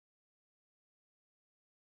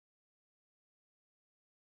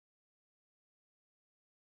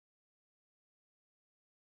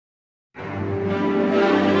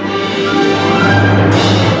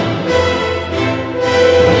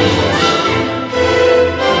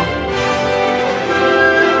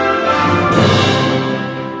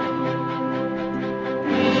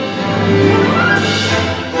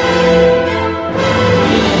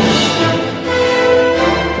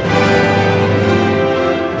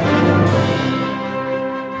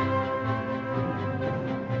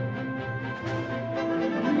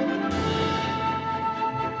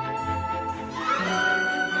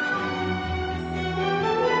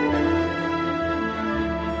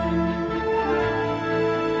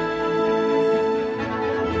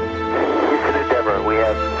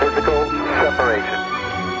acceleration.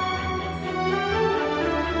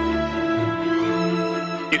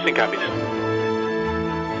 Houston copies.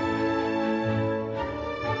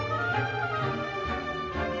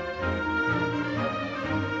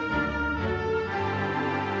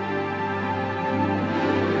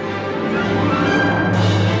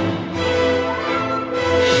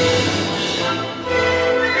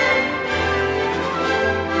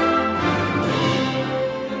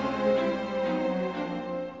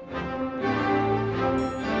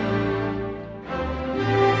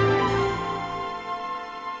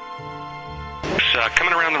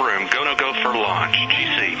 Coming around the room. Go, no, go for launch.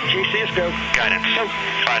 GC. GC is go. Guidance. Go.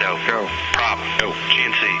 FIDO. Go. Prop. Go.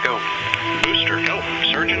 GNC. Go. Booster. Go.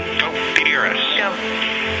 Surgeon. Go. PDRS. Go.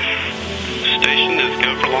 Station is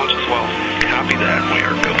go for launch as well. Copy that. We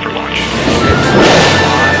are go for launch. 5,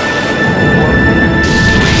 4,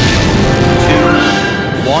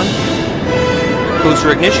 3, 2, 1. Booster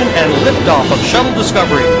ignition and liftoff of Shuttle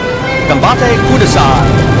Discovery. Combate Kudasai.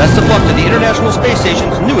 Best of luck to the International Space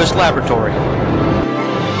Station's newest laboratory.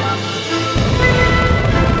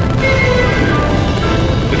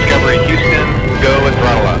 Discovery Houston, go and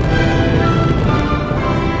throttle up.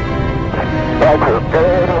 Roger, go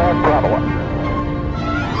ahead and throttle up.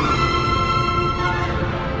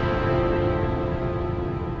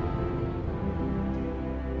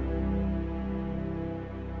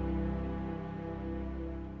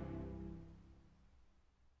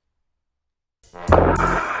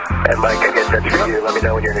 And Mike, I get that for you. Let me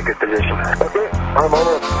know when you're in a good position. Okay, I'm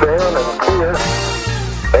almost there and clear.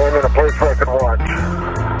 And in a place where I can watch.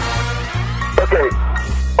 Okay,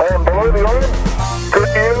 I am below the line. Good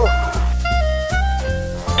view.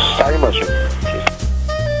 High motion.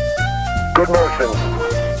 Good motion.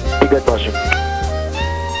 Good motion.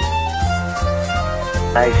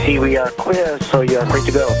 I see we are clear, so you are free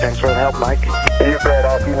to go. Thanks for the help, Mike. You bet,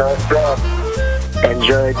 Aki. Nice job.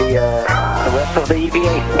 Enjoy the rest of the EVA.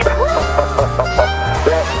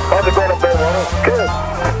 Yeah, how's it going up there, Ronnie? Good.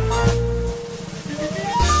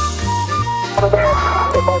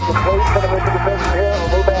 If I can place for the rest of the session here, I'll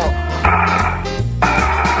move out.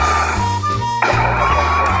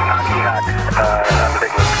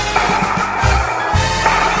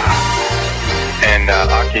 And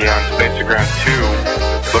Aki on Spaceground 2,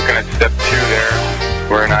 looking at step 2 there,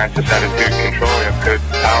 we're in ISS attitude control, you have good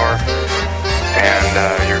power, and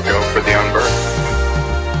your go for the on-birth.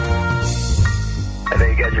 I know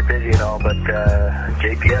you guys are busy and all, but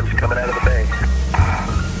JPM's coming out of the bay.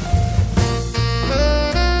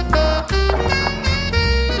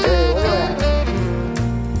 Hey, look at that.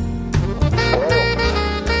 Wow.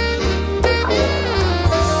 Very cool.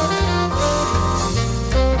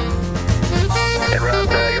 And Ron,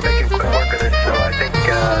 you're making quick work of this, so I think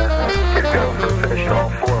you'd go for finishing all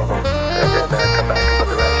 4 of them, and then come back and put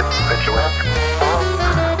the rest of them finish around.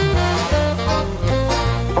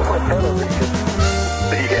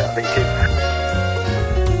 Yeah, me too.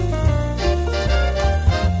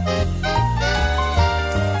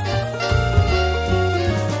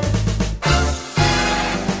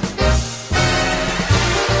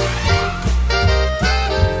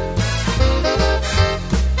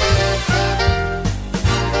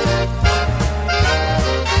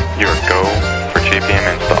 Your go for JPM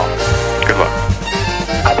install. Good luck.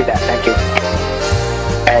 Copy that, thank you.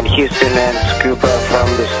 And Houston and Scuba from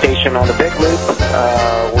the station on the big loop.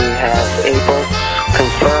 We have April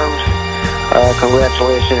confirmed.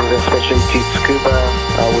 Congratulations, especially to Scuba.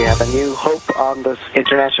 We have a new hope on the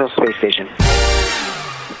International Space Station.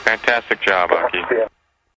 Fantastic job, Aki.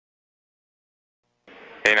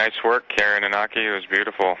 Hey, nice work, Karen and Aki. It was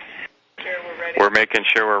beautiful. We're making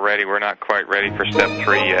sure we're ready. We're not quite ready for step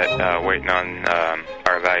 3 yet. Waiting on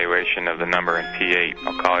our evaluation of the number in P8.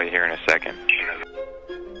 I'll call you here in a second.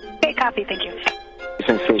 Okay, copy. Thank you.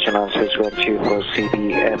 Houston Station on Spaceground 2 for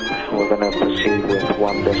CBM. We're going to proceed with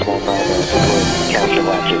 1.9 as capture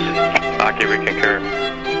latches. Aki, we concur.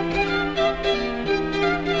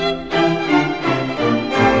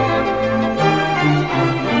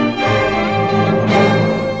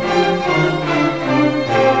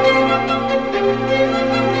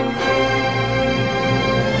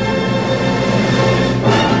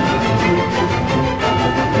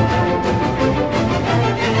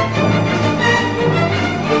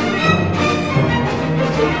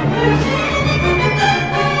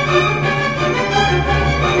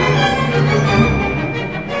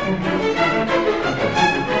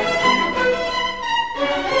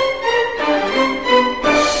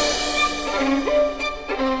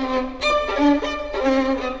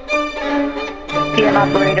 PM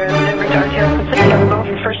operator, delivery to RTL Pacific, I'm going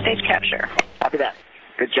for first stage capture. Copy that.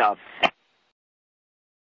 Good job.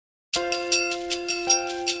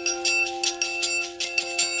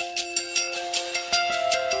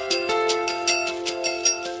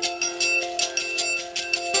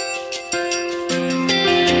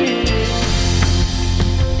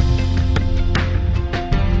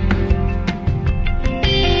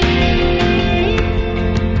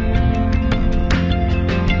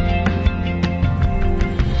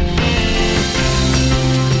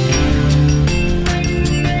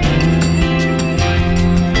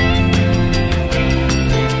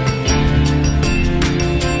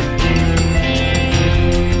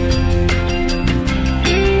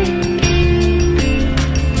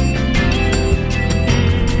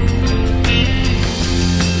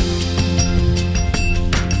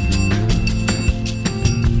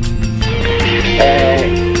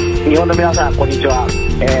 本の皆さんこんにちは。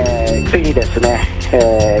ついにですね、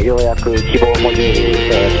ようやく希望モジュール、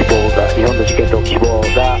希望が日本のチケット希望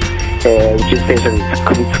が、宇宙ステーションに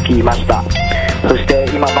組みつきました。そして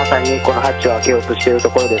今まさにこのハッチを開けようとしていると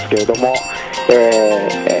ころですけれども、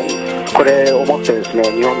これをもってですね、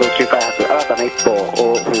日本の宇宙開発新たな一歩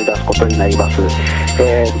を踏み出すことになります。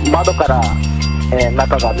窓から、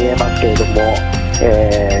中が見えますけれども、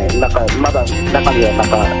まだ中に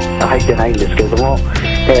は入ってないんですけれども、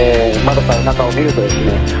窓から中を見るとです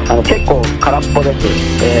ね、結構空っぽです。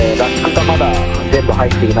ラックがまだ全部入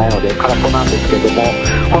っていないので空っぽなんですけれども、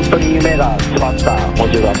本当に夢が詰まったモ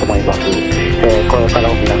ジュールだと思います。これから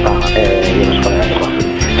も皆さん、よろしくお願いしま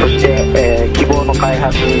す。そして、希望の開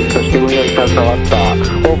発、そして運用に携わっ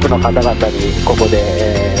た多くの方々にここで、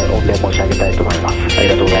御礼申し